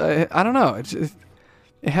 what else? I don't know.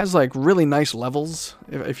 It has like really nice levels,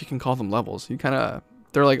 if you can call them levels.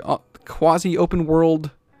 They're like quasi open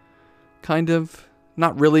world, kind of.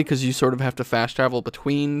 Not really, because you sort of have to fast travel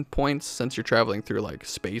between points since you're traveling through like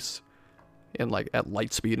space and like at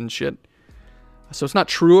light speed and shit. So it's not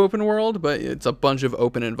true open world, but it's a bunch of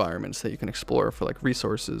open environments that you can explore for like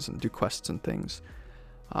resources and do quests and things.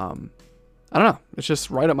 I don't know. It's just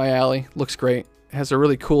right up my alley. Looks great. It has a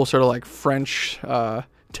really cool sort of like French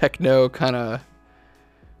techno kind of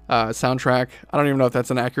soundtrack. I don't even know if that's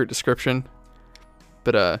an accurate description,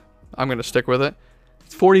 but I'm going to stick with it.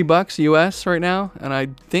 It's $40 US right now, and I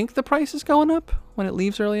think the price is going up when it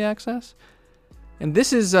leaves early access. And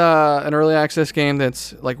this is an early access game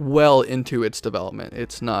that's like well into its development.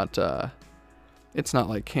 It's not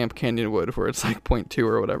like Camp Canyonwood where it's like 0.2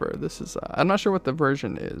 or whatever. This is I'm not sure what the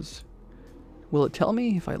version is. Will it tell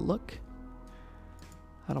me if I look?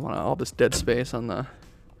 I don't want all this dead space on the.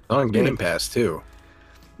 On Game Pass too.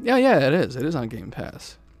 Yeah, it is. It is on Game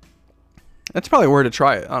Pass. That's probably where to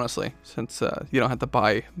try it, honestly, since you don't have to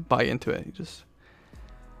buy into it. You just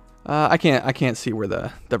I can't see where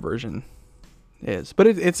the version is, but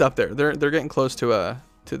it's up there. They're getting close to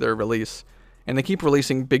their release, and they keep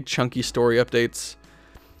releasing big chunky story updates.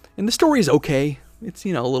 And the story is okay. It's a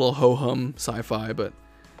little ho hum sci-fi, but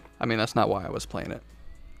I mean that's not why I was playing it.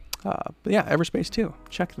 But yeah, Everspace 2,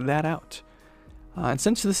 check that out. And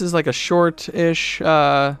since this is like a short-ish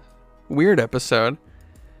weird episode,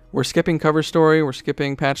 we're skipping cover story, we're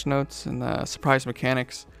skipping patch notes and surprise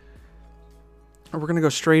mechanics. We're gonna go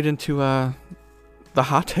straight into the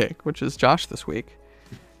hot take, which is Josh this week,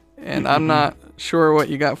 and I'm not sure what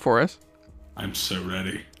you got for us. I'm so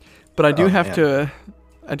ready. But I do have to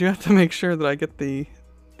make sure that I get the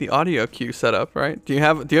audio cue set up, right? Do you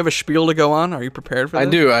have a spiel to go on? Are you prepared for this? I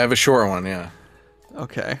do. I have a short one, yeah.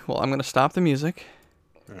 Okay. Well, I'm gonna stop the music,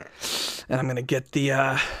 and I'm gonna get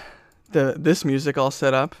this music all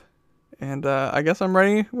set up, and I guess I'm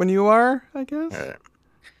ready when you are. I guess. All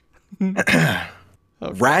right. Okay.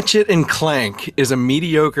 Ratchet and Clank is a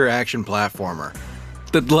mediocre action platformer.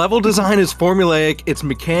 The level design is formulaic, its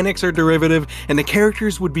mechanics are derivative, and the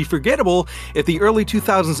characters would be forgettable if the early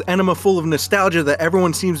 2000s enema full of nostalgia that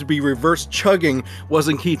everyone seems to be reverse chugging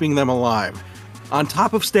wasn't keeping them alive. On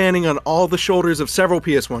top of standing on all the shoulders of several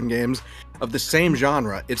PS1 games of the same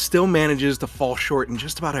genre, it still manages to fall short in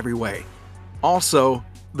just about every way. Also,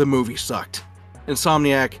 the movie sucked.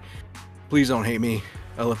 Insomniac, please don't hate me.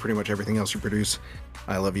 I love pretty much everything else you produce.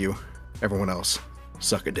 I love you. Everyone else,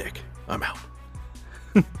 suck a dick. I'm out.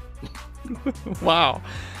 Wow.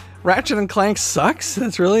 Ratchet and Clank sucks?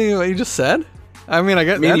 That's really what you just said? I mean, I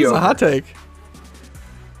get that's a hot take.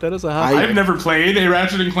 That is a hot. I've never played a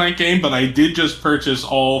Ratchet and Clank game, but I did just purchase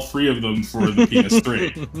all 3 of them for the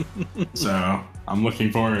PS3. So I'm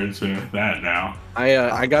looking forward to that now.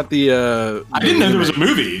 I got the. I didn't know there was a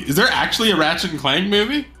movie. Is there actually a Ratchet and Clank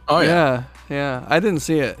movie? Oh yeah. Yeah. I didn't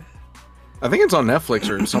see it. I think it's on Netflix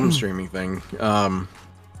or some streaming thing. I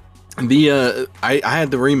had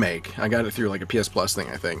the remake. I got it through like a PS Plus thing,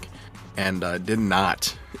 I think, and did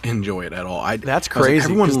not enjoy it at all. That's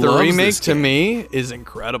crazy. Because the remake to me is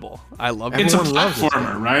incredible. I love it. It's a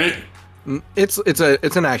platformer, right? It's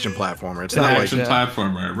an action platformer. It's not an action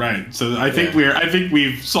platformer, right? So I think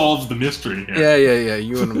we've solved the mystery here. Yeah.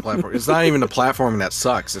 You and the platform. It's not even the platforming that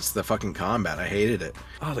sucks. It's the fucking combat. I hated it.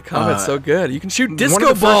 Oh, the combat's so good. You can shoot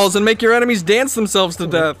disco balls and make your enemies dance themselves to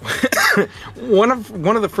death. one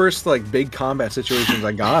of the first like big combat situations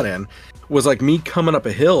I got in was like me coming up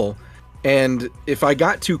a hill, and if I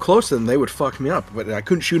got too close to them, they would fuck me up. But I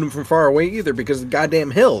couldn't shoot them from far away either because of the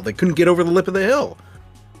goddamn hill. They couldn't get over the lip of the hill.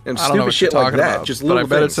 And I don't know what shit you're like talking that. about, Just but I little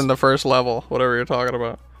bet things. it's in the first level, whatever you're talking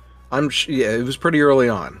about. Yeah, it was pretty early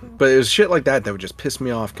on, but it was shit like that would just piss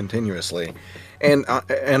me off continuously, and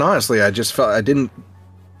honestly, I just felt I didn't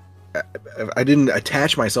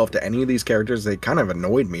attach myself to any of these characters. They kind of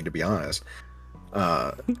annoyed me, to be honest.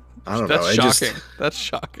 I don't know. That's shocking. That's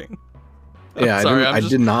shocking. Yeah, I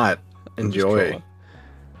did not enjoy.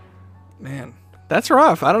 Man, that's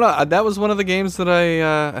rough. I don't know. That was one of the games that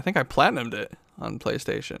I think I platinumed it on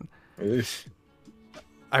PlayStation. Oof.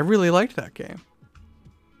 I really liked that game.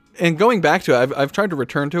 And going back to it, I've tried to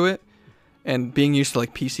return to it, and being used to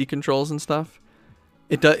like PC controls and stuff.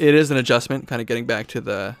 It is an adjustment, kind of getting back to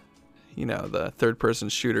the, the third-person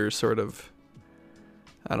shooter sort of.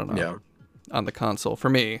 I don't know. Yeah. On the console for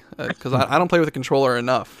me, because I don't play with a controller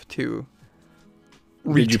enough to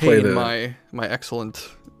retain my excellent.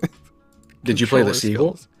 Did you play the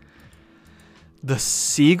Seagull? The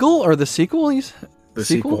Seagull or the sequel? The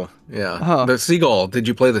sequel, yeah. The Seagull. Did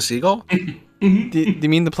you play the Seagull? Do you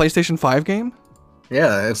mean the PlayStation 5 game?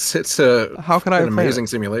 Yeah, it's a how could I an amazing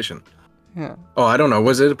simulation. Yeah. Oh, I don't know.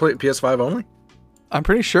 Was it a PS5 only? I'm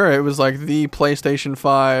pretty sure it was like the PlayStation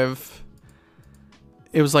 5.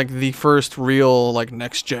 It was like the first real like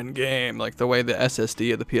next gen game, like the way the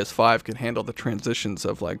SSD of the PS5 could handle the transitions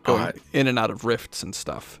of like going in and out of rifts and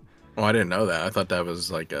stuff. Oh, I didn't know that. I thought that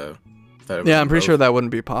was like a. Yeah, I'm pretty sure that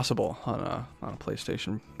wouldn't be possible on a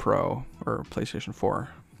PlayStation Pro or PlayStation 4.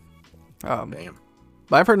 Damn.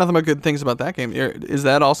 But I've heard nothing but good things about that game. Is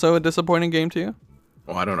that also a disappointing game to you?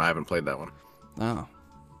 Well, I don't know. I haven't played that one. Oh,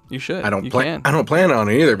 you should. I don't plan on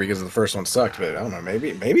it either because the first one sucked. But I don't know.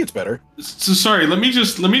 Maybe it's better. So sorry. Let me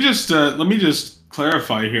just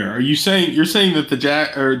clarify here. Are you saying that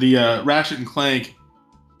the Ratchet and Clank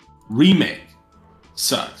remake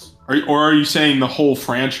sucks? Or are you saying the whole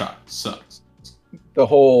franchise sucks? The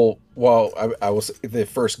whole I was the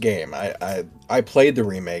first game. I played the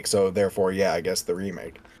remake, so therefore, yeah, I guess the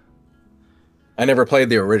remake. I never played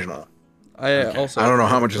the original. I don't know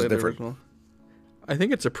how much is different. Original. I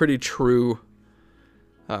think it's a pretty true.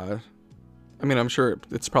 I mean, I'm sure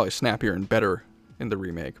it's probably snappier and better in the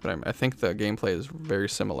remake, but I think the gameplay is very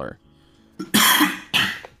similar.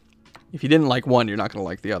 If you didn't like one, you're not going to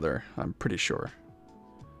like the other. I'm pretty sure.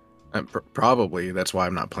 Probably that's why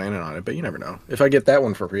I'm not planning on it, but you never know. If I get that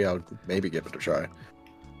one for free, I'll maybe give it a try.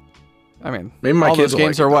 I mean, maybe my all kids those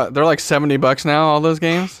games are what? They're like $70 now. All those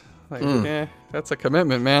games, like, yeah, that's a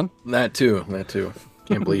commitment, man. That too.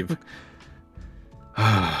 Can't believe.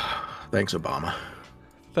 Thanks, Obama.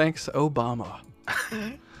 Thanks, Obama.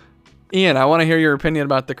 Ian, I want to hear your opinion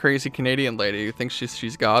about the crazy Canadian lady who thinks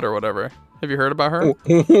she's God or whatever. Have you heard about her?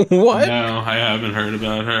 What? No, I haven't heard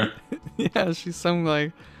about her. Yeah, she's some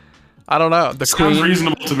like. I don't know. The Sounds queen.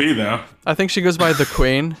 reasonable to me, though. I think she goes by the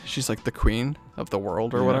queen. She's like the queen of the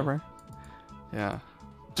world or whatever. Yeah.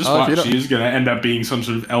 Just watch. She's going to end up being some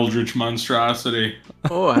sort of eldritch monstrosity.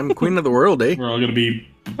 Oh, I'm queen of the world, eh? We're all going to be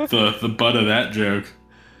the butt of that joke.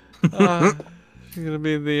 She's going to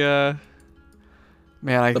be the...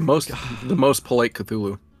 Man, the most polite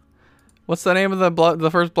Cthulhu. What's the name of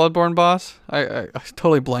the first Bloodborne boss? I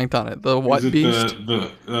totally blanked on it. The what beast?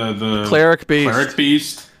 The cleric beast. Cleric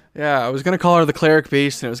beast. Yeah, I was gonna call her the cleric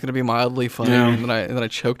beast, and it was gonna be mildly funny, and then I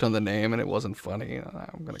choked on the name, and it wasn't funny.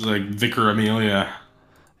 It's like Vicar Amelia.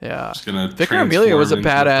 Yeah, Vicar Amelia was a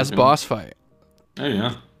badass boss fight. Oh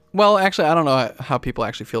yeah. Well, actually, I don't know how people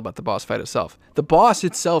actually feel about the boss fight itself. The boss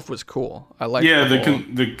itself was cool. I like. Yeah,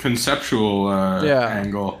 the conceptual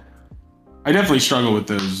angle. I definitely struggle with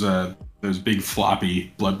those big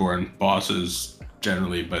floppy Bloodborne bosses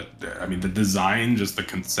generally, but I mean the design, just the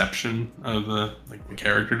conception of the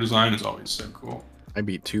character design is always so cool. I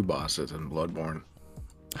beat 2 bosses in Bloodborne.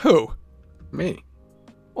 Who? Me.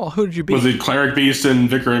 Well, who did you beat? Was it Cleric Beast and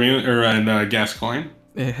Vicar and Gascoigne?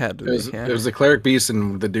 It had to be. It was the Cleric Beast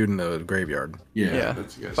and the dude in the graveyard. Yeah,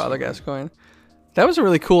 that's Father Gascoigne. That was a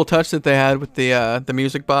really cool touch that they had with the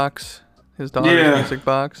music box. His daughter's music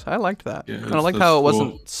box. I liked that. Yeah, and I liked how it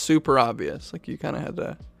wasn't super obvious. Like you kind of had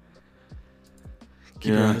to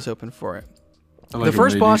keep your eyes open for it. Like the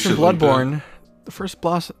first boss in Bloodborne. Like the first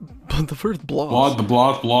boss in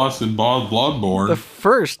Bloodborne. The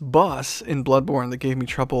first boss in Bloodborne that gave me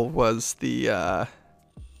trouble was the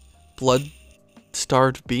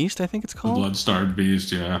Blood-Starved Beast, I think it's called. The Blood-Starved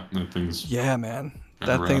Beast, yeah. That thing's man.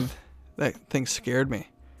 rough. That thing scared me.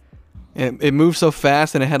 It moved so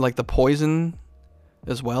fast, and it had like the poison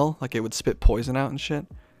as well. Like it would spit poison out and shit.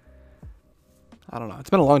 I don't know. It's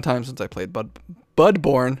been a long time since I played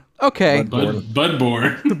Budborn. Okay.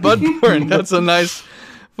 Budborn. Budborn. That's a nice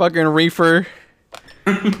fucking reefer.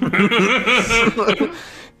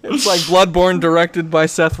 It's like Bloodborne directed by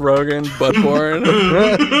Seth Rogen. Budborn.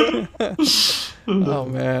 Oh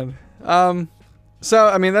man. So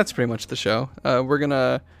I mean that's pretty much the show. I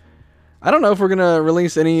don't know if we're gonna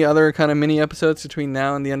release any other kind of mini episodes between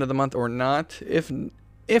now and the end of the month or not. If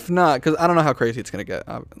not, because I don't know how crazy it's gonna get.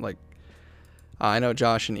 I know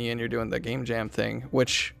Josh and Ian, you're doing the game jam thing,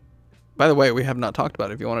 which, by the way, we have not talked about.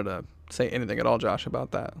 If you wanted to say anything at all, Josh, about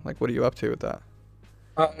that, like, what are you up to with that?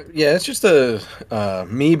 Yeah, it's just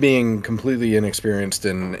me being completely inexperienced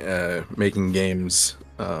in making games,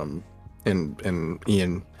 and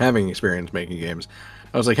Ian having experience making games.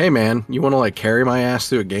 I was like, hey man, you want to like carry my ass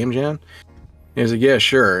through a game jam? He was like, yeah,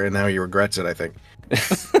 sure. And now he regrets it, I think.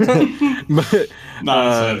 But,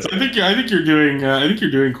 nonsense. I think you're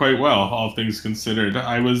doing quite well, all things considered.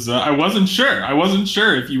 I wasn't sure. I wasn't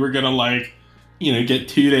sure if you were gonna like, get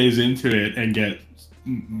 2 days into it and get,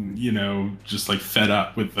 just like fed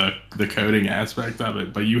up with the coding aspect of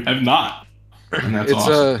it. But you have not. And that's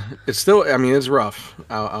awesome. It's still. I mean, it's rough.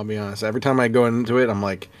 I'll be honest. Every time I go into it, I'm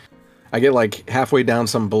like, I get like halfway down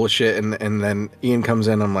some bullshit, and then Ian comes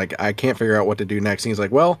in. I'm like, I can't figure out what to do next. And he's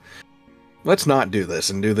like, well, let's not do this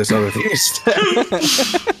and do this other thing instead.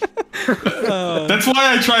 That's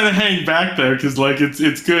why I try to hang back there, because like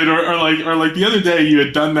it's good. Or like the other day you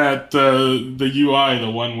had done that the UI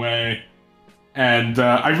the one way, and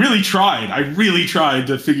I really tried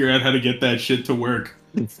to figure out how to get that shit to work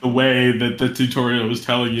the way that the tutorial was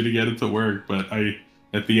telling you to get it to work. But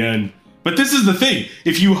at the end. But this is the thing.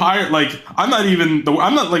 If you hire, like, I'm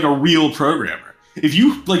not like a real programmer. If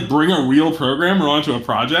you like bring a real programmer onto a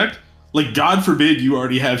project, like, God forbid you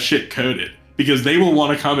already have shit coded, because they will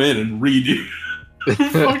want to come in and redo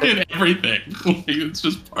fucking everything. Like, it's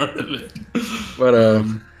just part of it. But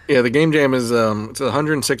yeah, the game jam is it's a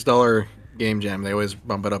 $106 game jam. They always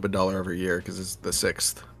bump it up $1 every year because it's the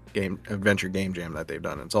 6th adventure game jam that they've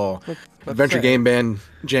done. It's all adventure game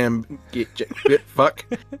jam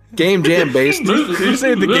game jam based. Did you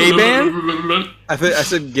say the gay band? I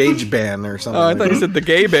said gauge ban or something. Oh, I thought you said the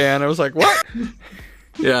gay band. I was like, what?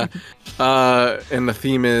 Yeah. And the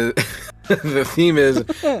theme is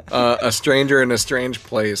a stranger in a strange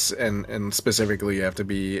place, and specifically you have to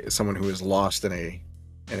be someone who is lost in a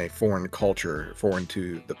foreign culture, foreign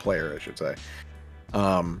to the player, I should say.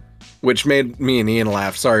 Which made me and Ian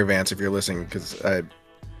laugh. Sorry, Vance, if you're listening, because I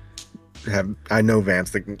know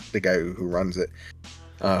Vance, the guy who runs it.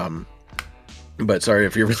 But sorry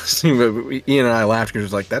if you're listening. But Ian and I laughed because it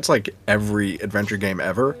was like, that's like every adventure game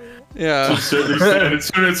ever. Yeah. It's sort of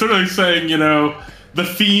like saying, the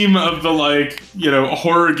theme of the a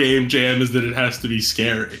horror game jam is that it has to be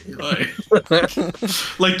scary.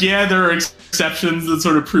 Like yeah, there are exceptions that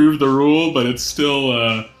sort of prove the rule, but it's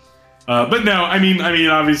still. But no, I mean,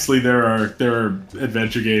 obviously there are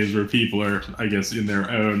adventure games where people are, I guess, in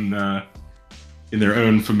their own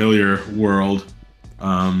familiar world.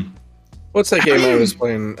 What's that game I was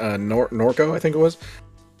playing? Norco, I think it was.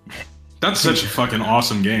 That's such a fucking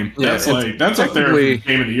awesome game. Yeah, that's up there for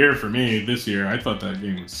game of the year for me this year. I thought that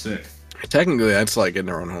game was sick. Technically, that's like in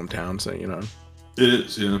their own hometown, so It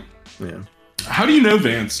is, yeah. Yeah. How do you know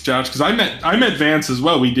Vance, Josh? Because I met Vance as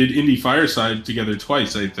well. We did Indie Fireside together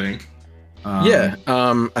twice, I think. I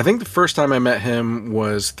think the first time I met him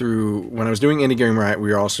was through when I was doing Indie Game Riot.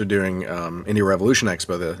 We were also doing Indie Revolution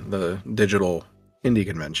Expo, the digital indie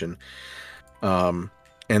convention. And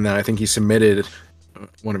then I think he submitted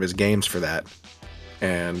one of his games for that,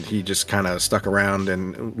 and he just kind of stuck around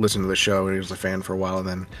and listened to the show, and he was a fan for a while. And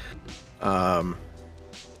then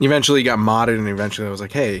eventually he got modded, and eventually I was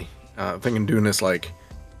like, hey, I'm thinking doing this like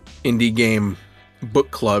indie game book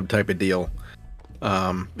club type of deal.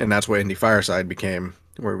 And that's what Indie Fireside became,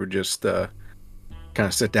 where we just kind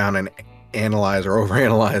of sit down and analyze or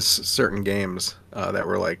overanalyze certain games that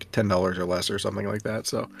were like $10 or less or something like that.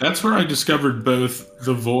 So that's where I discovered both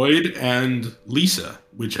The Void and Lisa,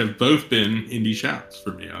 which have both been indie shouts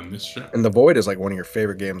for me on this show. And The Void is like one of your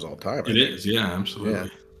favorite games of all time. It is, yeah, absolutely. Yeah.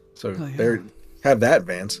 So there, have that,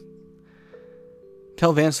 Vance.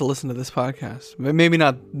 Tell Vance to listen to this podcast. Maybe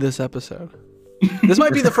not this episode. This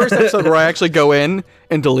might be the first episode where I actually go in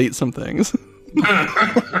and delete some things.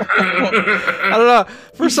 I don't know.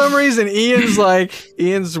 For some reason,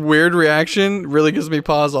 Ian's weird reaction really gives me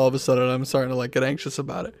pause all of a sudden. I'm starting to like get anxious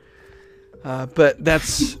about it. But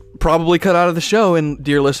that's probably cut out of the show. And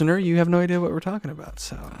dear listener, you have no idea what we're talking about.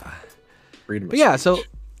 So, but yeah, so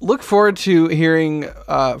look forward to hearing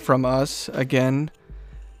from us again.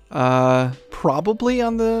 Probably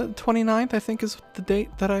on the 29th, I think is the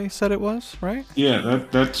date that I said it was, right? Yeah,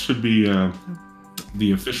 that should be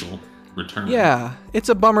the official return. Yeah, it's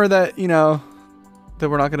a bummer that, that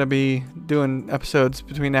we're not going to be doing episodes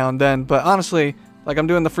between now and then. But honestly, like I'm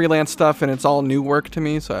doing the freelance stuff and it's all new work to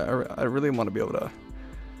me. So I really want to be able to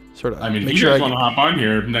sort of. I mean, if you guys want to hop on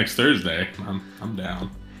here next Thursday, I'm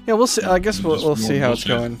down. Yeah, we'll see. I guess we'll see how it's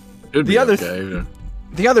going. The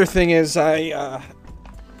other thing is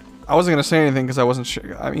I wasn't going to say anything because I wasn't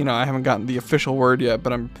sure. I haven't gotten the official word yet,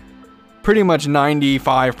 but I'm pretty much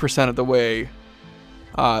 95% of the way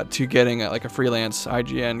to getting a freelance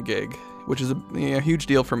IGN gig, which is a huge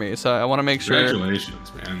deal for me. So I want to make sure.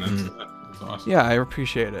 Congratulations, man. That's awesome. Yeah, I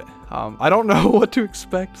appreciate it. I don't know what to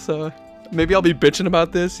expect, so maybe I'll be bitching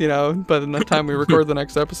about this, by the time we record the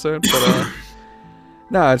next episode. But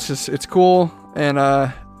no, it's cool, and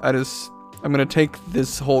I'm gonna take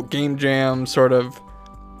this whole Game Jam sort of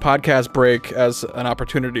podcast break as an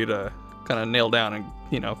opportunity to kind of nail down and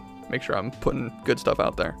make sure I'm putting good stuff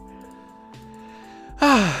out there.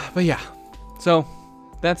 But yeah, so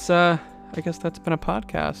that's I guess that's been a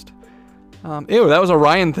podcast. Ew, that was a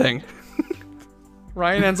Ryan thing.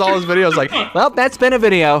 Ryan ends all his videos like, well, that's been a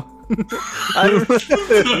video. I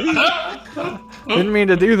didn't mean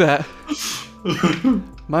to do that.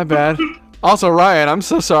 My bad. Also, Ryan, I'm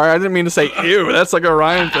so sorry. I didn't mean to say ew. That's like a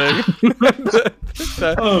Ryan thing.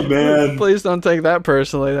 Oh, man. Please don't take that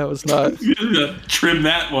personally. That was not. Trim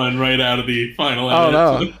that one right out of the final edit.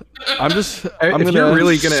 Oh, no. If you're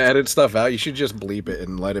really going to edit stuff out, you should just bleep it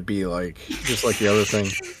and let it be just like the other thing.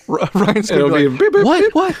 Ryan's going to be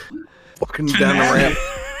like, what? Fucking down the ramp.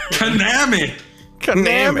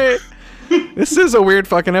 KONAMMY. This is a weird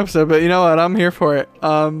fucking episode, but you know what? I'm here for it.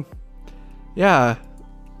 Yeah.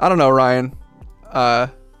 I don't know, Ryan.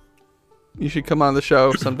 You should come on the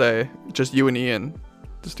show someday. Just you and Ian.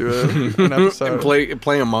 Just do an episode. and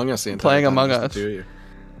play Among Us. Playing Among Us.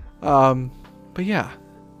 But yeah,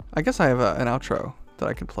 I guess I have an outro that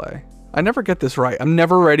I can play. I never get this right. I'm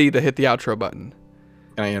never ready to hit the outro button.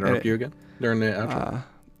 Can I interrupt you again during the outro?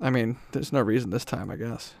 There's no reason this time, I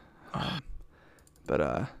guess.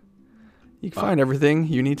 But you can find everything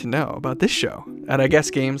you need to know about this show at I Guess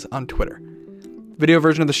Games on Twitter. Video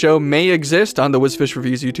version of the show may exist on the WizFish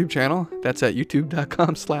Reviews YouTube channel. That's at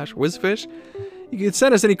youtube.com/WizFish. You can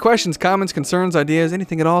send us any questions, comments, concerns, ideas,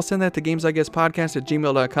 anything at all. Send that to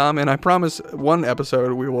gamesiguesspodcast@gmail.com, and I promise one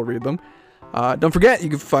episode we will read them. Don't forget, you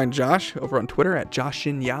can find Josh over on Twitter at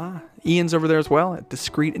JoshinYa. Ian's over there as well at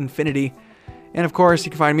Discreet Infinity. And of course,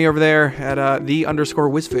 you can find me over there at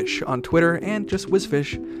 _WizFish on Twitter and just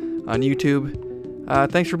WizFish on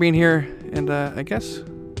YouTube. Thanks for being here, and I guess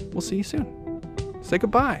we'll see you soon. Say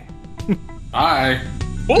goodbye. Bye.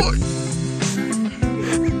 Boy.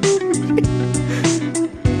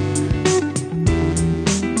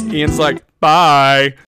 Ian's like, bye.